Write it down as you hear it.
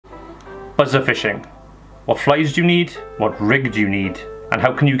Buzzer fishing. What flies do you need? What rig do you need? And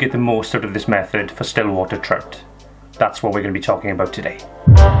how can you get the most out of this method for stillwater trout? That's what we're going to be talking about today.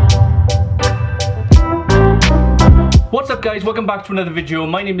 What's up guys, welcome back to another video.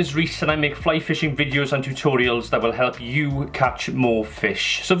 My name is Rhys and I make fly fishing videos and tutorials that will help you catch more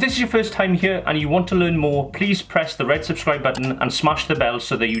fish. So if this is your first time here and you want to learn more, please press the red subscribe button and smash the bell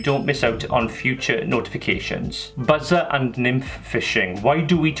so that you don't miss out on future notifications. Buzzer and nymph fishing. Why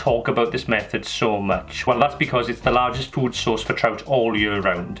do we talk about this method so much? Well, that's because it's the largest food source for trout all year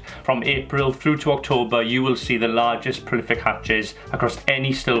round. From April through to October, you will see the largest prolific hatches across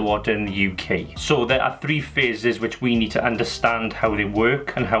any still water in the UK. So there are three phases which we need to understand how they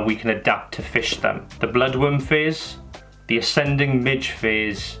work and how we can adapt to fish them. The bloodworm phase, the ascending midge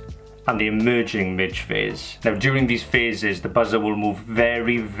phase, and the emerging midge phase. Now during these phases the buzzer will move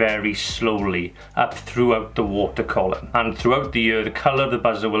very slowly up throughout the water column, and throughout the year the colour of the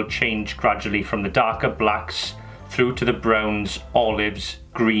buzzer will change gradually from the darker blacks through to the browns, olives,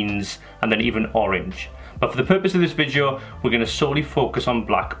 greens, and then even orange. But for the purpose of this video, we're going to solely focus on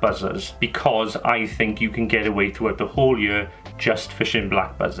black buzzers because I think you can get away throughout the whole year just fishing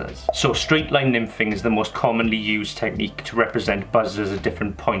black buzzers. So straight line nymphing is the most commonly used technique to represent buzzers at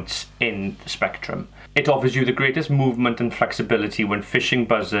different points in the spectrum. It offers you the greatest movement and flexibility when fishing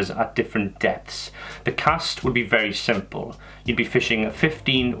buzzers at different depths. The cast would be very simple. You'd be fishing a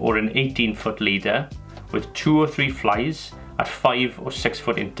 15 or an 18-foot leader with 2 or 3 flies at 5 or 6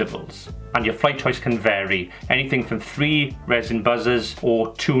 foot intervals. And your flight choice can vary, anything from 3 resin buzzers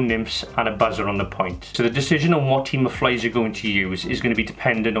or 2 nymphs and a buzzer on the point. So the decision on what team of flies you're going to use is going to be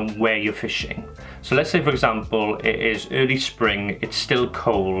dependent on where you're fishing. So let's say for example it is early spring, it's still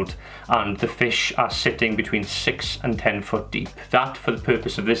cold and the fish are sitting between 6 and 10 foot deep. That, for the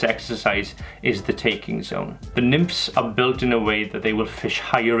purpose of this exercise, is the taking zone. The nymphs are built in a way that they will fish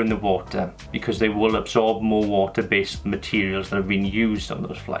higher in the water because they will absorb more water based on materials that have been used on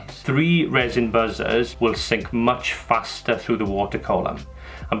those flies. 3 resin buzzers will sink much faster through the water column,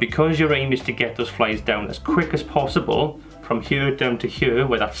 and because your aim is to get those flies down as quick as possible from here down to here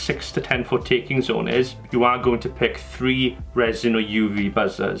where that 6 to 10 foot taking zone is, you are going to pick 3 resin or UV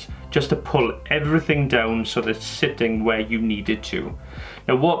buzzers just to pull everything down so that it's sitting where you need it to.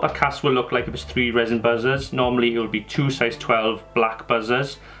 Now what that cast will look like if it's 3 resin buzzers, normally it will be 2 size 12 black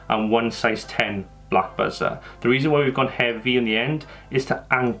buzzers and 1 size 10 black buzzer. The reason why we've gone heavy in the end is to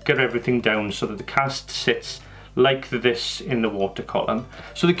anchor everything down so that the cast sits like this in the water column.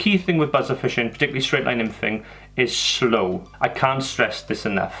 So the key thing with buzzer fishing, particularly straight line nymphing, is slow. I can't stress this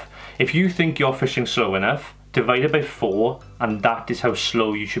enough. If you think you're fishing slow enough, divide it by 4 and that is how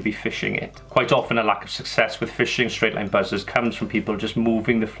slow you should be fishing it. Quite often a lack of success with fishing straight line buzzers comes from people just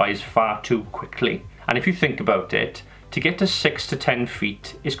moving the flies far too quickly. And if you think about it, to get to 6 to 10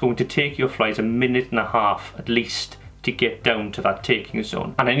 feet is going to take your flies a minute and a half at least to get down to that taking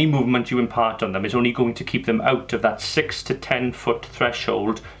zone. And any movement you impart on them is only going to keep them out of that 6 to 10 foot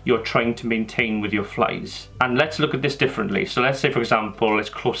threshold you're trying to maintain with your flies. And let's look at this differently. So let's say for example it's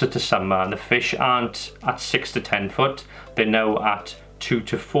closer to summer and the fish aren't at 6 to 10 foot, they're now at 2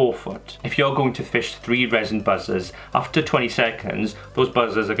 to 4 foot. If you're going to fish 3 resin buzzers, after 20 seconds those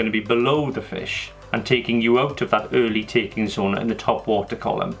buzzers are going to be below the fish and taking you out of that early taking zone in the top water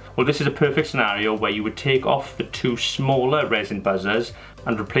column. Well, this is a perfect scenario where you would take off the 2 smaller resin buzzers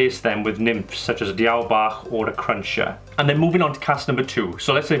and replace them with nymphs such as a Diaubach or a cruncher. And then moving on to cast number 2.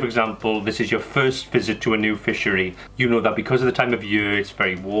 So let's say for example this is your first visit to a new fishery. You know that because of the time of year it's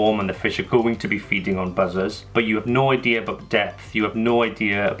very warm and the fish are going to be feeding on buzzers, but you have no idea about depth, you have no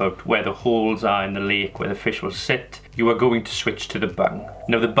idea about where the holes are in the lake where the fish will sit. You are going to switch to the bung.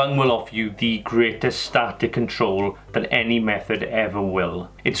 Now the bung will offer you the greatest static control that any method ever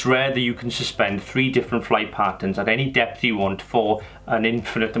will. It's rare that you can suspend 3 different fly patterns at any depth you want for an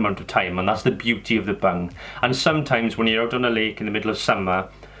infinite amount of time, and that's the beauty of the bung. And sometimes when you're out on a lake in the middle of summer,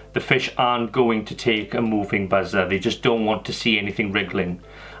 the fish aren't going to take a moving buzzer, they just don't want to see anything wriggling,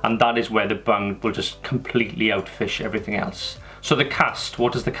 and that is where the bung will just completely outfish everything else. So the cast,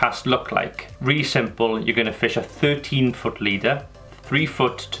 what does the cast look like? Really simple. You're going to fish a 13 foot leader, 3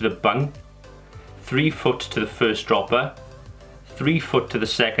 foot to the bung, 3 foot to the first dropper, 3 foot to the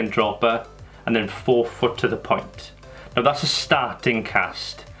second dropper, and then 4 foot to the point. Now that's a starting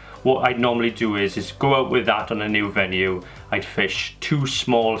cast. What I'd normally do is go out with that on a new venue. I'd fish 2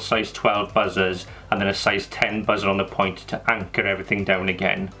 small size 12 buzzers and then a size 10 buzzer on the point to anchor everything down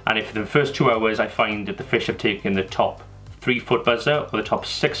again. And if in the first 2 hours I find that the fish have taken the top 3 foot buzzer or the top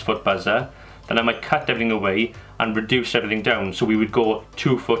 6 foot buzzer, then I might cut everything away and reduce everything down. So we would go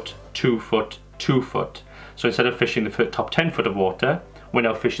 2 foot, 2 foot, 2 foot. So instead of fishing the top 10 foot of water, we're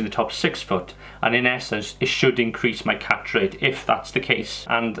now fishing the top 6 foot, and in essence it should increase my catch rate if that's the case.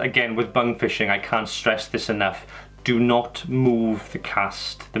 And again, with bung fishing, I can't stress this enough. Do not move the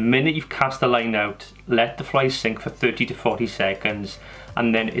cast. The minute you've cast the line out, let the fly sink for 30 to 40 seconds,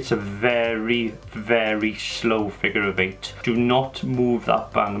 and then it's a very, very slow figure of 8. Do not move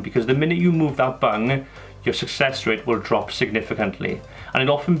that bung, because the minute you move that bung, your success rate will drop significantly. And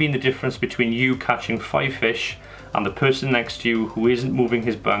it'll often be the difference between you catching 5 fish and the person next to you who isn't moving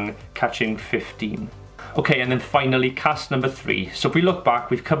his bung catching 15. Okay, and then finally, cast number 3. So if we look back,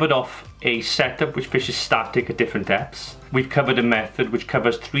 we've covered off a setup which fishes static at different depths. We've covered a method which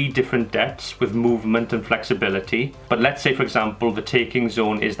covers 3 different depths with movement and flexibility. But let's say, for example, the taking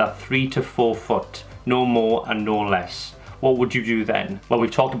zone is that 3 to 4 foot, no more and no less. What would you do then? Well, we've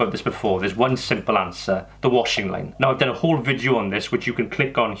talked about this before. There's one simple answer: the washing line. Now, I've done a whole video on this, which you can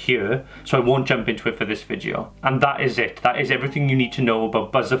click on here, so I won't jump into it for this video. And that is it. That is everything you need to know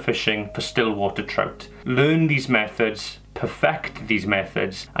about buzzer fishing for stillwater trout. Learn these methods, perfect these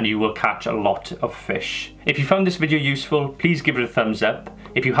methods, and you will catch a lot of fish. If you found this video useful, please give it a thumbs up.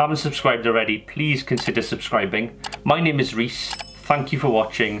 If you haven't subscribed already, please consider subscribing. My name is Rhys. Thank you for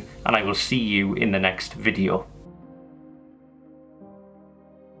watching, and I will see you in the next video.